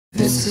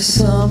It's a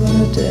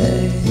summer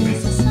day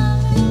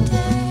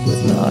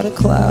with not a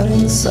cloud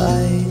in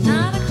sight.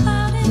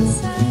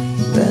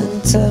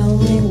 Then tell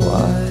me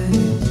why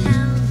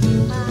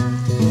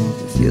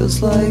it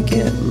feels like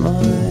it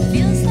might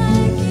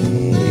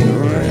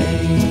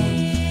rain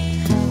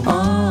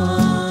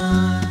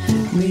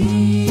on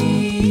me.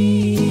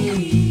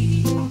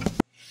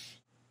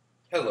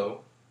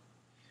 Hello,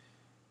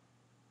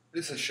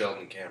 this is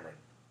Sheldon Cameron.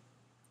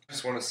 I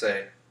just want to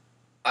say,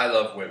 I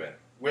love women.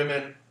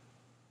 Women,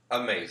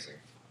 amazing.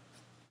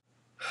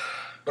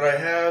 But I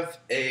have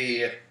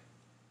a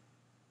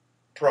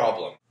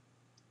problem.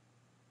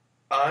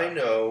 I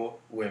know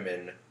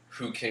women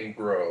who can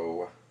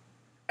grow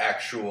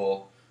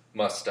actual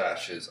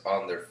mustaches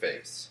on their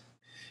face.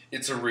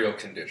 It's a real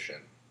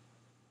condition.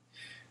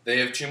 They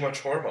have too much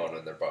hormone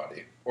in their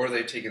body, or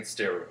they've taken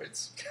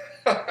steroids.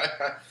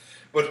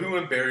 But who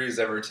in Barry has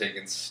ever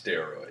taken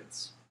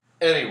steroids?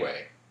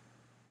 Anyway,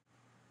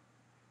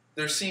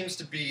 there seems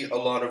to be a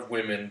lot of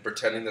women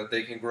pretending that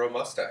they can grow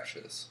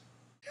mustaches.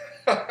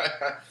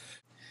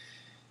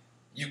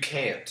 You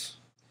can't.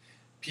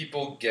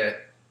 People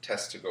get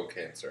testicle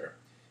cancer,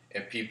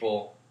 and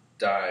people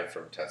die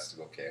from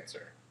testicle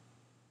cancer.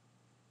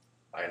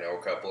 I know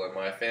a couple in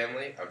my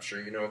family. I'm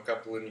sure you know a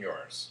couple in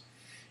yours.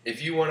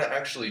 If you want to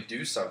actually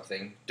do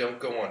something, don't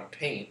go on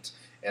Paint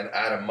and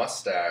add a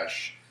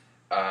mustache.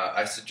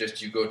 I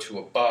suggest you go to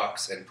a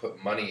box and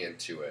put money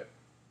into it.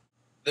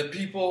 The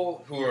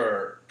people who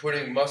are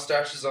putting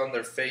mustaches on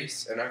their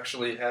face and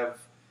actually have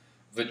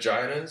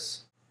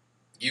vaginas,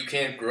 you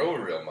can't grow a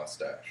real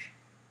mustache.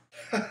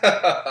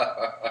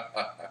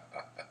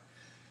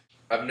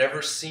 I've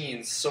never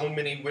seen so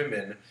many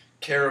women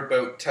care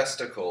about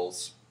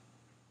testicles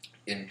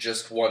in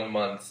just 1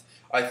 month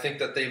I think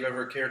that they've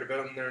ever cared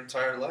about in their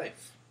entire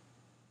life.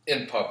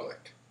 In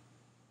public.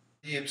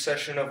 The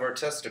obsession of our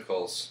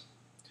testicles.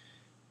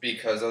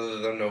 Because other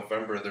than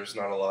November, there's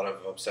not a lot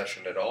of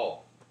obsession at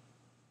all.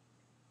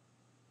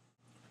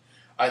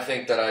 I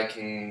think that I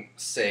can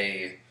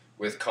say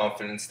with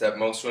confidence that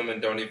most women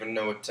don't even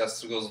know what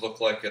testicles look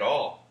like at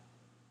all.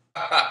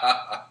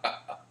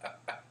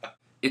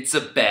 It's a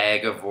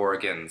bag of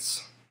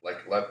organs.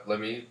 Let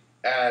me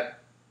add,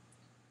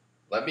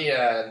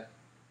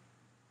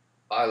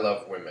 I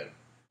love women.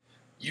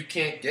 You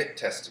can't get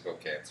testicle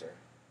cancer.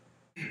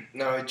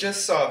 Now, I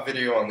just saw a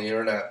video on the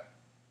internet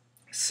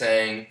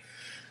saying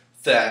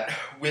that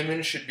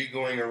women should be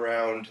going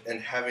around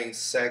and having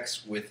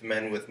sex with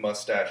men with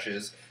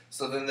mustaches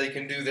so then they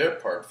can do their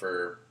part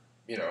for,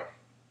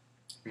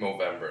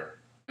 Movember.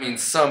 I mean,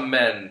 some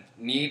men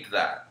need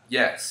that,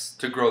 yes,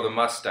 to grow the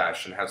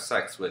mustache and have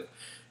sex with,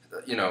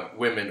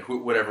 women,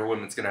 whatever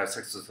woman's going to have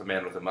sex with a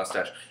man with a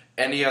mustache.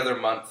 Any other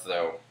month,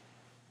 though,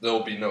 there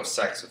will be no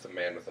sex with a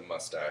man with a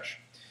mustache.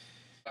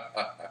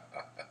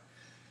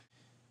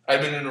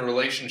 I've been in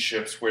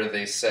relationships where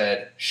they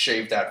said,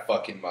 shave that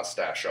fucking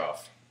mustache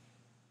off.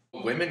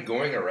 Women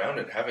going around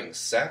and having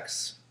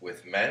sex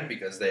with men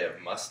because they have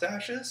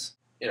mustaches?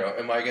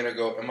 Am I gonna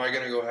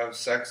go have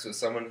sex with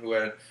someone who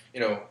had,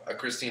 a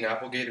Christine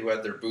Applegate who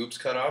had their boobs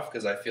cut off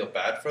because I feel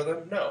bad for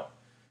them? No.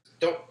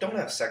 Don't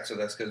have sex with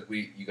us because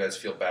you guys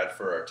feel bad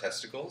for our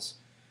testicles.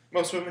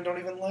 Most women don't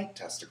even like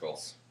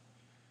testicles.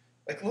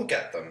 Like, look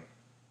at them.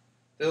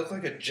 They look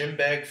like a gym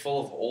bag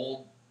full of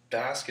old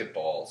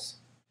basketballs.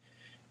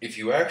 If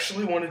you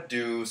actually want to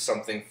do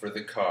something for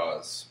the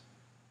cause,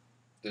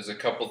 there's a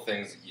couple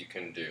things that you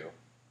can do.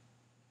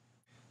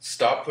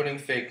 Stop putting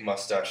fake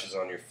mustaches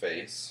on your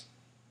face,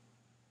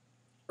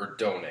 or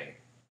donate.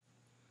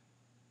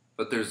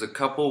 But there's a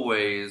couple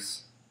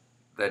ways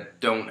that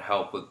don't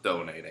help with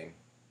donating.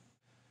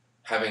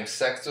 Having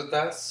sex with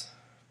us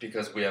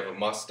because we have a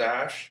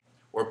mustache,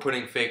 or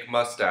putting fake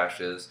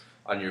mustaches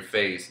on your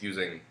face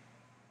using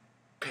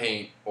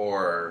paint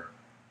or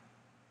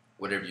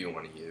whatever you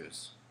want to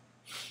use.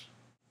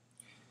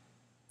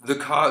 The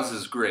cause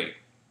is great.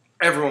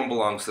 Everyone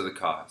belongs to the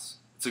cause.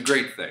 It's a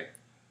great thing.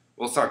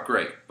 Well, it's not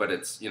great, but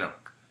it's,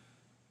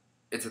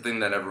 it's a thing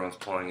that everyone's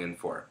pulling in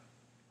for.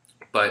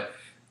 But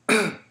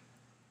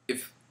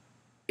if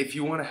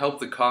you want to help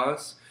the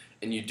cause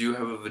and you do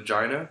have a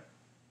vagina,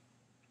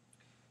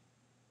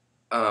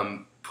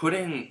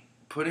 putting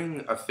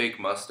a fake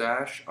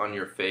mustache on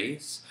your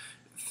face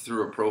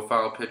through a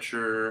profile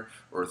picture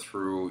or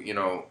through,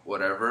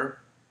 whatever,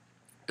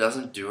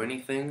 doesn't do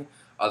anything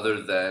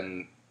other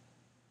than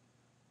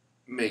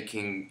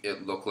making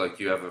it look like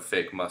you have a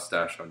fake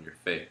mustache on your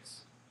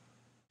face.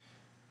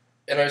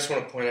 And I just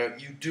want to point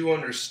out, you do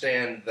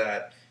understand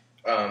that,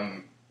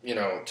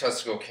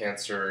 testicle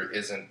cancer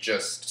isn't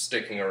just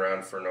sticking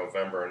around for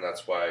November, and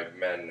that's why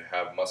men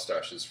have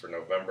mustaches for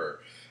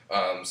November.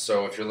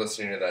 So if you're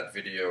listening to that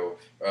video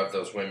of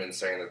those women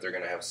saying that they're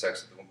going to have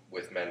sex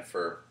with men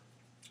for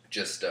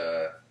just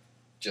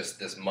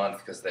this month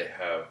because they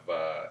have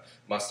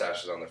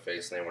mustaches on their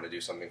face and they want to do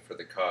something for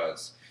the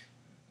cause,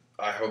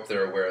 I hope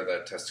they're aware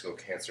that testicle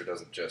cancer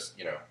doesn't just,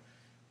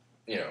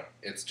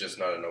 it's just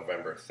not a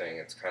November thing.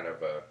 It's kind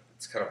of a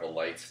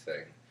life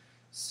thing.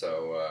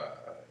 So,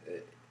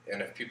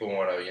 And if people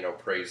want to,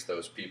 praise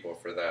those people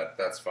for that,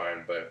 that's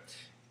fine. But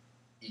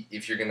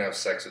if you're going to have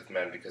sex with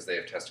men because they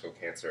have testicle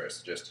cancer, I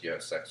suggest you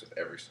have sex with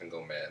every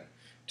single man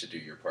to do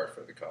your part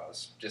for the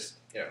cause. Just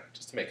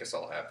to make us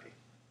all happy.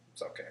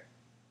 It's okay.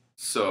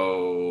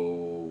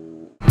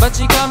 So... But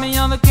she caught me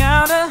on the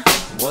counter.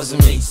 It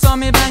wasn't me. Saw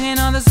me banging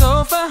on the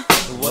sofa.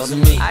 It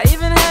wasn't me. I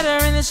even had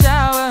her in the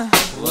shower.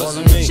 It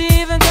wasn't me. She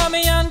even caught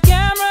me on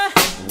camera.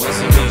 It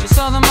wasn't me. She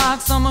saw the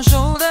marks on my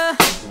shoulder.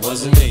 It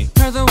wasn't me.